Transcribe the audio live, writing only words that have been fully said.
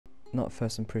not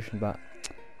first impression, but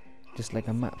just like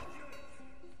a map.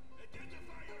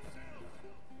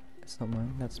 It's not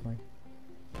mine, that's mine.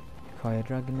 Acquire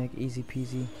dragon egg, easy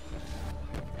peasy.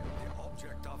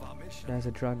 There's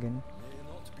a dragon.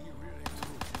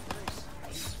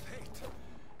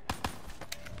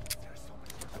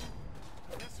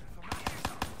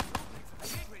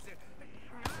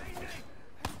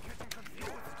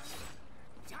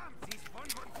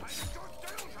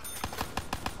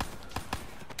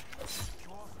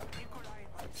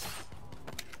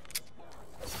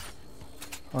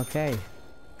 Okay,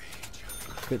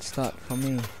 good start for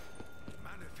me.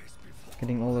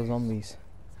 Getting all the zombies.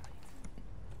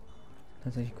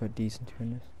 That's actually quite decent to be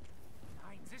honest.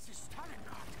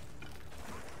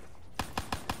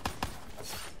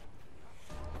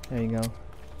 There you go.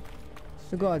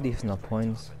 We got a decent enough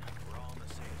points.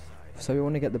 So we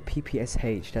want to get the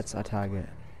PPSH, that's our target.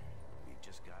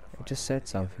 It just said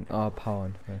something. Oh, power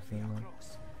on first.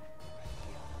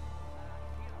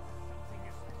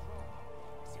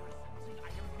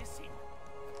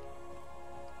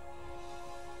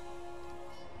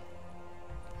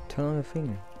 Turn on the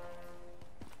thing.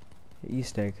 The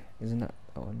Easter egg, isn't that?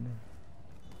 Oh no.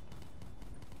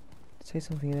 Say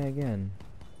something there again.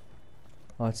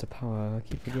 Oh, it's a power. I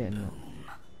keep forgetting that.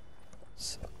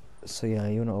 So yeah,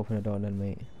 you wanna open the door then,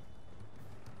 mate?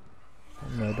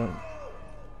 No, don't.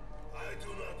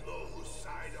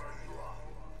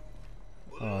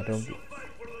 Oh, don't.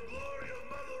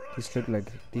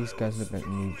 These guys look like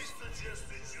noobs.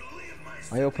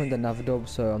 I opened another door,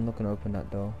 so I'm not gonna open that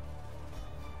door.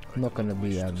 I'm not gonna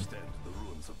be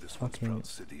fucking.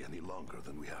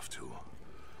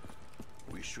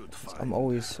 I'm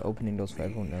always opening doors for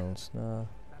everyone else. Nah. And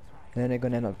then they're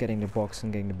gonna end up getting the box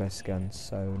and getting the best guns.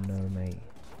 So no, mate.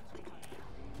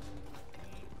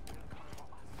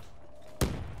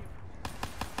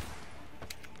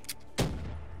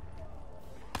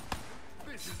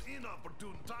 This is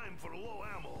inopportune time for low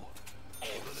ammo. Then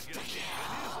again, it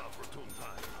is opportune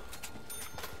time.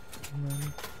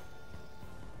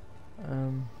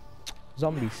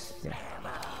 Zombies. Yeah.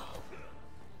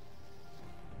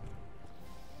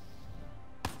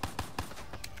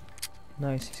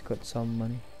 Nice, he's got some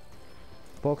money.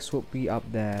 Box would be up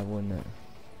there, wouldn't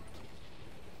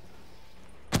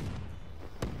it?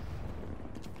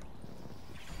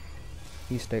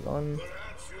 He's take on.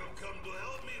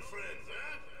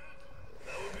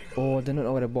 Oh, I don't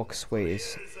know where the box way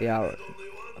is. Yeah.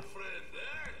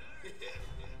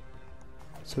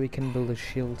 So we can build a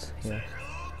shield here.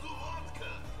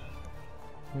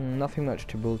 Nothing much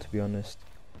to build, to be honest.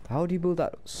 How do you build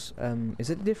that? Is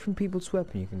it different people's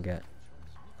weapon you can get?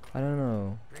 I don't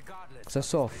know. Cause I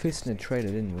saw a fist in the trailer,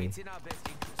 didn't we?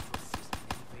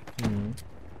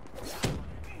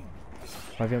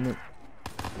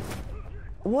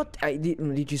 What?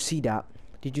 Did you see that?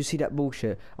 Did you see that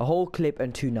bullshit? A whole clip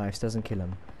and 2 knives doesn't kill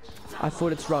him. I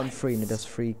thought it's round 3 and it does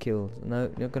 3 kills. No,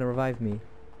 you're gonna revive me.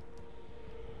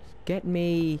 Get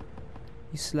me,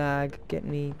 you slag. Get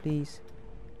me, please.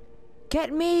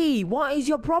 Get me! What is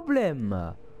your problem?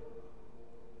 Not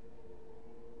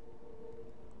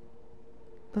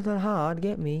that hard,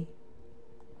 get me.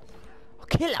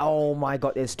 Kill! Oh my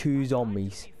god, there's 2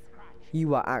 zombies.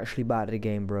 You are actually bad at the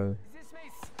game, bro.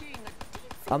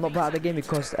 I'm not bad at the game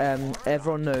because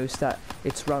everyone knows that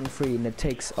it's round 3 and it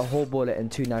takes a whole bullet and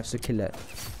 2 knives to kill it.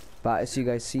 But as you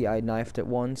guys see, I knifed it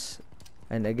once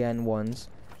and again once,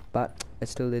 but it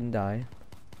still didn't die.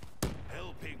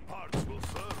 Helping parts will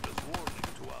serve as warning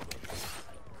to others.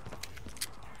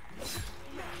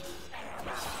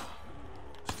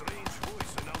 Strange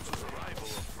voice announces arrival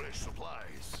of fresh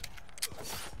supplies.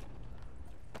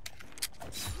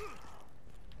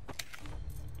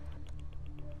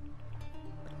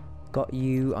 Got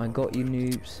you, I got you,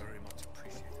 noobs.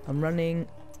 I'm running.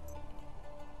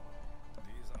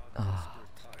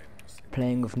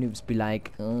 Playing with noobs be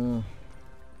like,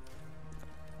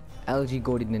 LG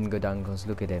Gordy didn't go down because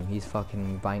look at him, he's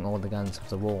fucking buying all the guns off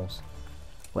the walls.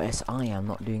 Whereas I am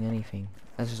not doing anything.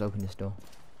 Let's just open this door.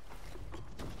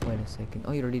 Wait a second.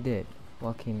 Oh, you already did.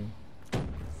 Fucking. I'm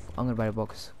gonna buy a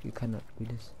box. You cannot do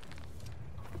this.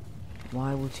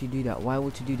 Why would you do that? Why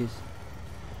would you do this?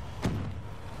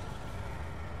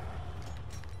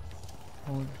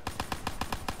 Oh.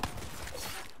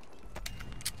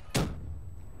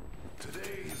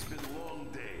 Today has been a long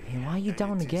day. Hey, why are you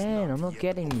down again? I'm not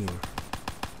getting you.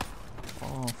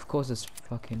 Oh, of course this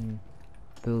fucking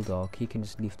bulldog. He can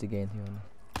just leave the game here.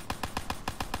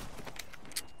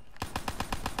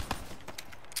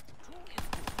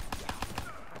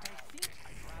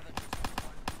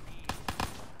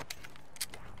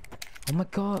 Oh my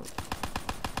god.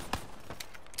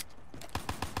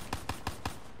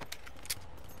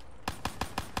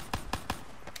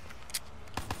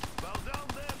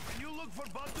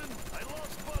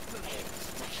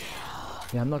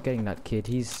 Yeah, I'm not getting that kid.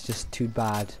 He's just too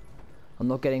bad. I'm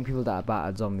not getting people that are bad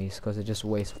at zombies because they're just a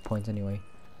waste of points anyway.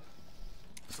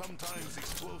 Sometimes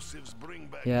explosives bring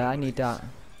back Yeah, I need that.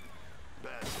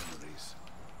 bad memories.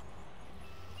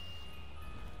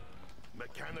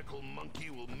 Mechanical monkey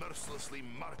will mercilessly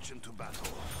march into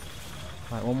battle.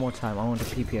 Right, one more time. I want a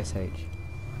PPSH.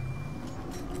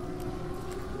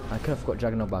 I could have got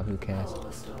Dragon, but who cares?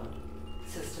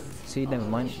 See, never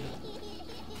mind.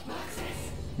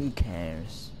 Who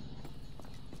cares?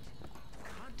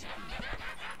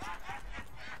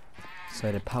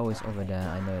 So the power is over there,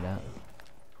 I know that.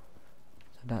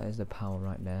 So that is the power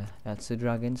right there. That's the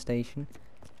dragon station.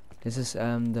 This is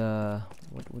the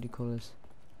what do you call this?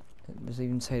 Does it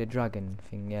even say the dragon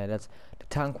thing? Yeah, that's the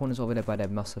tank one is over there by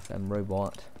that massive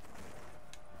robot.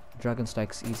 Dragon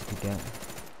strike's easy to get.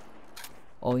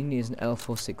 All you need is an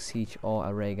L46 siege or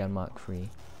a ray gun Mark III.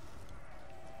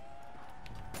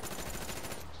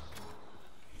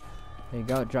 There you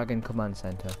go, Dragon Command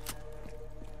Center.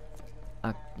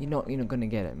 You're not gonna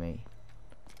get it, mate.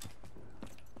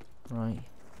 Right.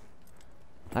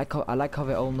 I like how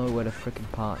they all know where the freaking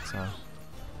parts are.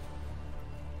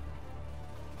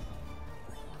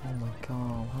 Oh my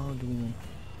god, how do we...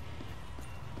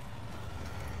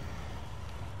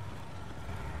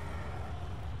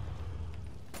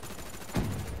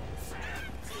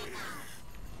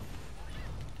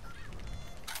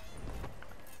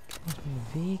 Must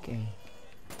be weak, eh?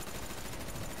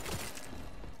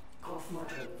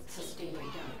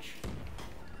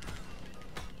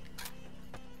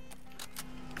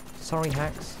 Sorry,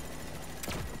 hacks.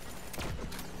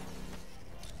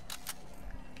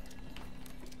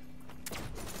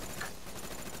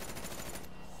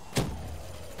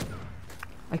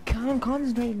 I can't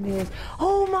concentrate on this.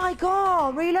 Oh my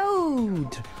god,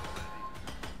 reload!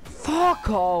 Fuck,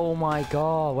 oh my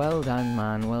god, well done,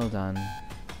 man, well done.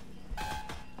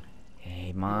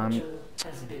 Hey, man.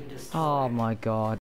 Oh my god.